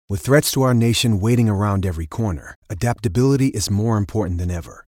With threats to our nation waiting around every corner, adaptability is more important than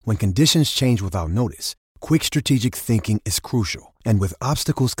ever. When conditions change without notice, quick strategic thinking is crucial. And with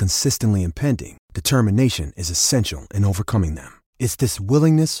obstacles consistently impending, determination is essential in overcoming them. It's this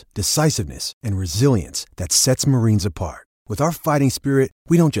willingness, decisiveness, and resilience that sets Marines apart. With our fighting spirit,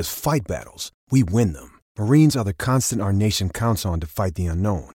 we don't just fight battles, we win them. Marines are the constant our nation counts on to fight the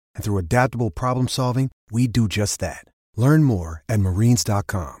unknown. And through adaptable problem solving, we do just that. Learn more at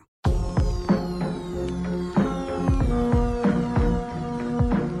marines.com.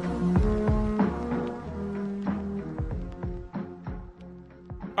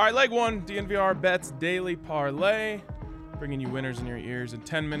 All right, leg one, DNVR Bets Daily Parlay, bringing you winners in your ears in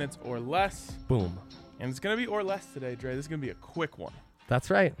 10 minutes or less. Boom. And it's going to be or less today, Dre. This is going to be a quick one. That's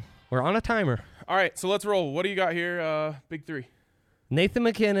right. We're on a timer. All right, so let's roll. What do you got here? Big three. Nathan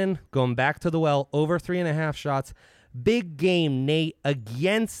MacKinnon going back to the well, over 3.5 shots. Big game, Nate,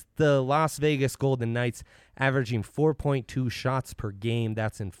 against the Las Vegas Golden Knights, averaging 4.2 shots per game.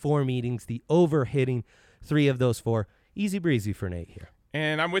 That's in 4 meetings. The over hitting 3 of those 4. Easy breezy for Nate here.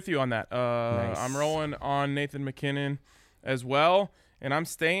 And I'm with you on that. Nice. I'm rolling on Nathan MacKinnon as well, and I'm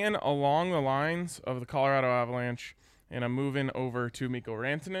staying along the lines of the Colorado Avalanche, and I'm moving over to Mikko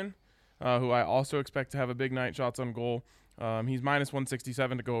Rantanen, who I also expect to have a big night, shots on goal. He's minus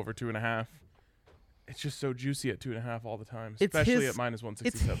 167 to go over 2.5. It's just so juicy at 2.5 all the time, especially at minus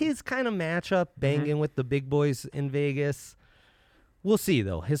 167. It's his kind of matchup, banging with the big boys in Vegas. We'll see,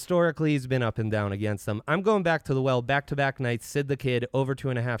 though. Historically, he's been up and down against them. I'm going back to the well, back-to-back nights. Sid the Kid, over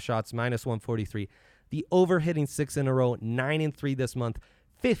 2.5 shots, minus 143. The over hitting 6 in a row, 9-3 this month,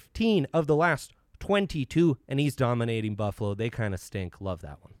 15 of the last 22, and he's dominating Buffalo. They kind of stink. Love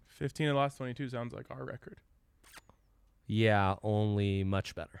that one. 15 of the last 22 sounds like our record. Yeah, only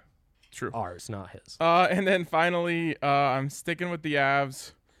much better. True. Ours, not his. And then finally, I'm sticking with the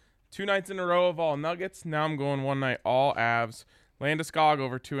Avs. 2 nights in a row of all Nuggets. Now I'm going 1 night all Avs. Landeskog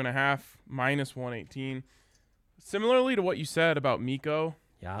over 2.5, minus 118. Similarly to what you said about Mikko,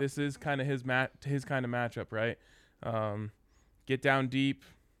 this is kind of his kind of matchup, right? Get down deep,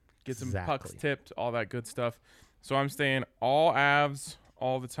 get some pucks tipped, all that good stuff. So I'm staying all Avs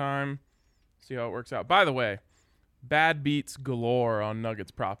all the time. See how it works out. By the way, bad beats galore on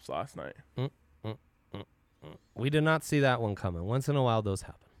Nuggets props last night. We did not see that one coming. Once in a while, those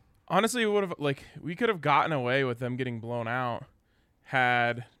happen. Honestly, we could have gotten away with them getting blown out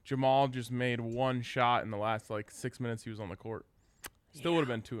had Jamal just made 1 shot in the last 6 minutes he was on the court. Still would have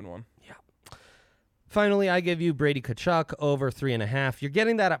been 2-1. Yeah. Finally, I give you Brady Tkachuk over 3.5. You're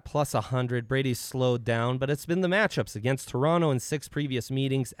getting that at plus 100. Brady's slowed down, but it's been the matchups against Toronto in 6 previous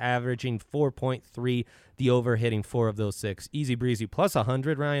meetings, averaging 4.3. The over hitting 4 of those 6. Easy breezy. Plus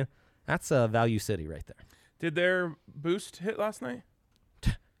 100, Ryan. That's a value city right there. Did their boost hit last night?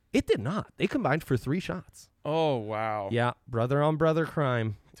 It did not. They combined for 3 shots. Oh, wow. Yeah, brother on brother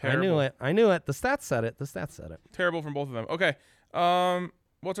crime. Terrible. I knew it. The stats said it. Terrible from both of them. Okay.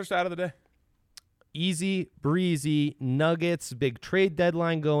 What's our stat of the day? Easy breezy. Nuggets, big trade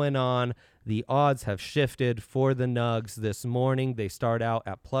deadline going on. The odds have shifted for the Nugs this morning. They start out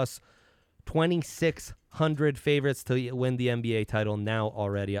at plus 2,600 favorites to win the NBA title, now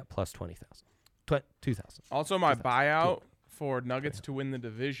already at plus 20,000. 2,000. Also, my buyout for Nuggets to win the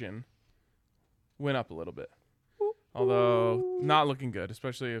division went up a little bit. Although, not looking good,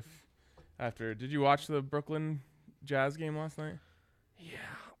 especially if after... Did you watch the Brooklyn Jazz game last night? Yeah.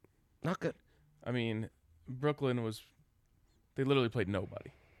 Not good. I mean, Brooklyn was... They literally played nobody.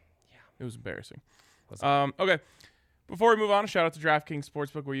 Yeah. It was embarrassing. Okay. Before we move on, a shout out to DraftKings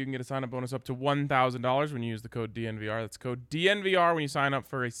Sportsbook, where you can get a sign-up bonus up to $1,000 when you use the code DNVR. That's code DNVR when you sign up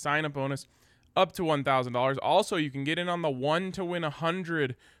for a sign-up bonus up to $1,000. Also, you can get in on the 1 to win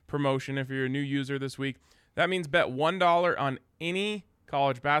 100 promotion if you're a new user this week. That means bet $1 on any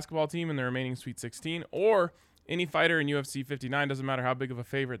college basketball team in the remaining Sweet 16 or any fighter in UFC 59. Doesn't matter how big of a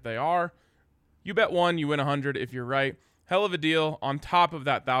favorite they are. You bet 1, you win 100 if you're right. Hell of a deal on top of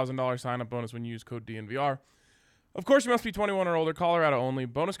that $1,000 sign-up bonus when you use code DNVR. Of course, you must be 21 or older. Colorado only.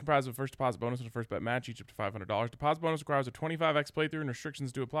 Bonus comprised of a first deposit bonus and a first bet match, each up to $500. Deposit bonus requires a 25x playthrough and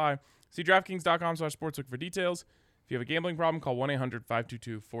restrictions do apply. See DraftKings.com/sportsbook for details. If you have a gambling problem, call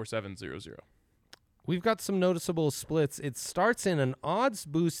 1-800-522-4700. We've got some noticeable splits. It starts in an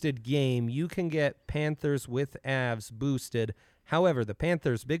odds-boosted game. You can get Panthers with Avs boosted. However, the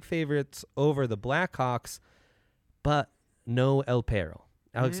Panthers, big favorites over the Blackhawks, but no El Perro.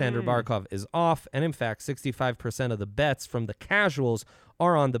 Alexander Barkov is off, and in fact, 65% of the bets from the casuals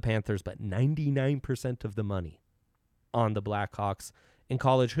are on the Panthers, but 99% of the money on the Blackhawks. In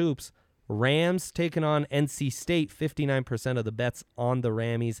college hoops, Rams taking on NC State. 59% of the bets on the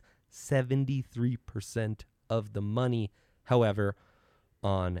Rammies. 73% of the money, however,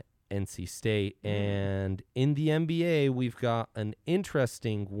 on NC State. And in the NBA, we've got an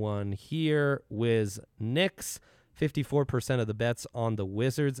interesting one here with Knicks. 54% of the bets on the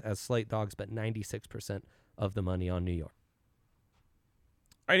Wizards as slight dogs, but 96% of the money on New York.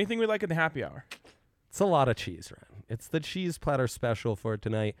 Anything we like in the happy hour? It's a lot of cheese, Ryan. It's the cheese platter special for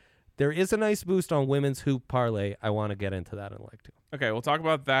tonight. There is a nice boost on women's hoop parlay. I want to get into that in leg 2. Okay, we'll talk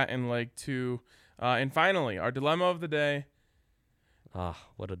about that in leg 2. And finally, our dilemma of the day.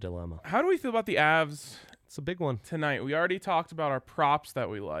 What a dilemma. How do we feel about the Avs It's a big one. tonight? We already talked about our props that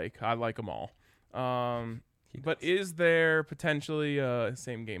we like. I like them all. But is there potentially a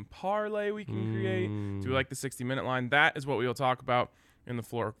same game parlay we can create? Do we like the 60-minute line? That is what we will talk about in the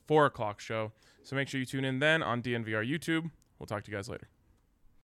 4 o'clock show. So make sure you tune in then on DNVR YouTube. We'll talk to you guys later.